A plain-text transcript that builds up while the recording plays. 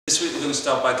This week we're going to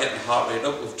start by getting the heart rate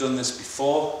up. We've done this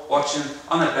before, watching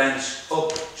on a bench,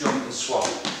 up, jump and swap.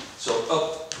 So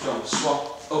up, jump,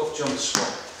 swap, up, jump,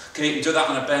 swap. Okay, you can do that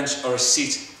on a bench or a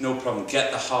seat, no problem.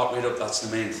 Get the heart rate up, that's the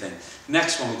main thing.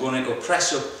 Next one, we're going into a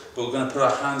press up, but we're going to put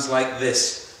our hands like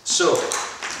this. So,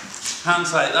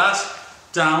 hands like that,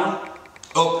 down,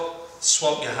 up,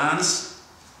 swap your hands,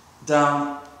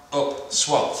 down, up,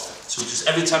 swap. So just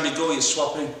every time you go, you're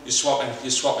swapping, you're swapping,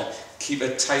 you're swapping. Keep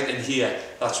it tight in here,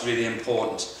 that's really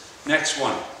important. Next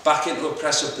one, back into a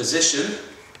press up position.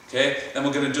 Okay, then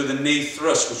we're going to do the knee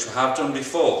thrust, which we have done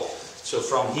before. So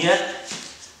from here,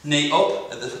 knee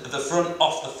up, at the front,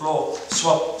 off the floor,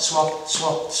 swap, swap,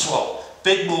 swap, swap.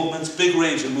 Big movements, big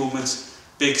range of movements,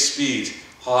 big speed,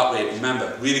 heart rate,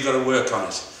 remember, really got to work on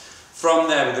it. From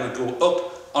there, we're going to go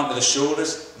up onto the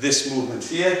shoulders, this movement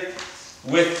here,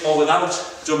 with or without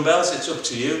dumbbells, it's up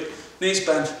to you. Knees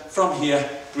bent, from here,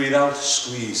 breathe out,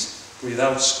 squeeze, breathe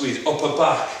out, squeeze, upper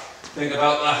back, think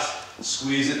about that.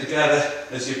 Squeeze it together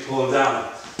as you pull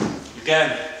down.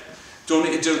 Again, don't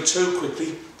need to do it too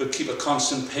quickly, but keep a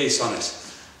constant pace on it.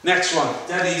 Next one,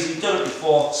 dead easy, done it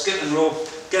before, skip and rope,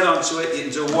 get onto it, you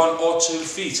can do 1 or 2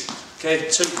 feet. Okay,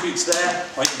 2 feet there,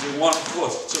 or you can do 1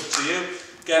 foot, it's up to you.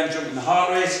 Again, jumping the heart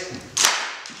rate.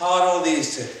 Hard all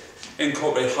these to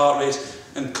incorporate heart rate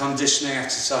and conditioning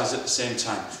exercise at the same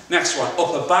time. Next one,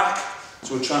 upper back,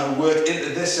 so we're trying to work into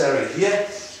this area here.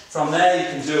 From there you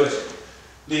can do it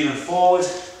leaning forward,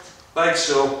 like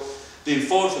so. Lean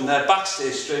forward from there, back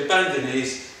stays straight, bend the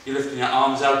knees, you're lifting your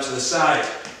arms out to the side.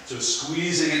 So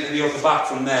squeezing into the upper back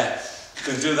from there.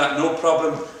 You can do that no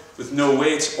problem with no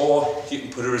weight, or you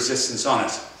can put a resistance on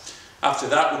it. After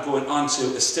that, we're going on to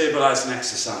a stabilising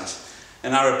exercise.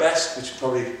 An arabesque, which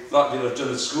probably a lot of people have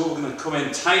done at school, we're going to come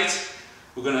in tight.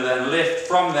 We're going to then lift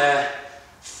from there,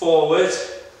 forward.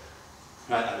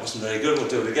 Right, that wasn't very good, we'll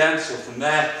do it again. So from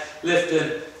there,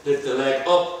 lifting, lift the leg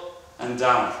up and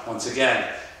down. Once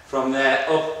again, from there,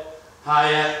 up,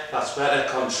 higher, that's better,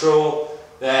 control,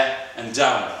 there and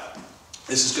down.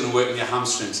 This is going to work in your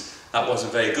hamstrings. That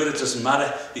wasn't very good, it doesn't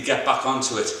matter, you get back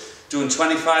onto it. Doing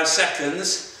 25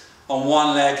 seconds on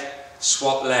one leg,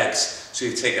 swap legs. So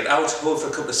you take it out, hold for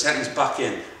a couple of seconds, back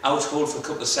in. Out, hold for a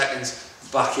couple of seconds,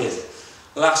 back in.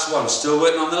 Last one, still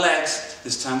working on the legs,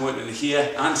 this time working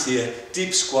here and here,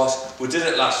 deep squat. We did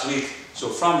it last week, so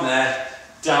from there,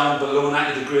 down below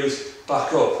 90 degrees,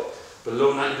 back up.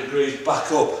 Below 90 degrees, back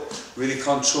up. Really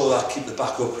control that, keep the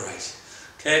back upright.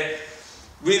 Okay?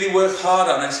 Really work hard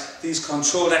on it. These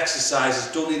controlled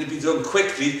exercises don't need to be done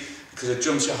quickly because it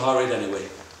jumps your heart rate anyway.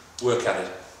 Work at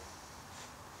it.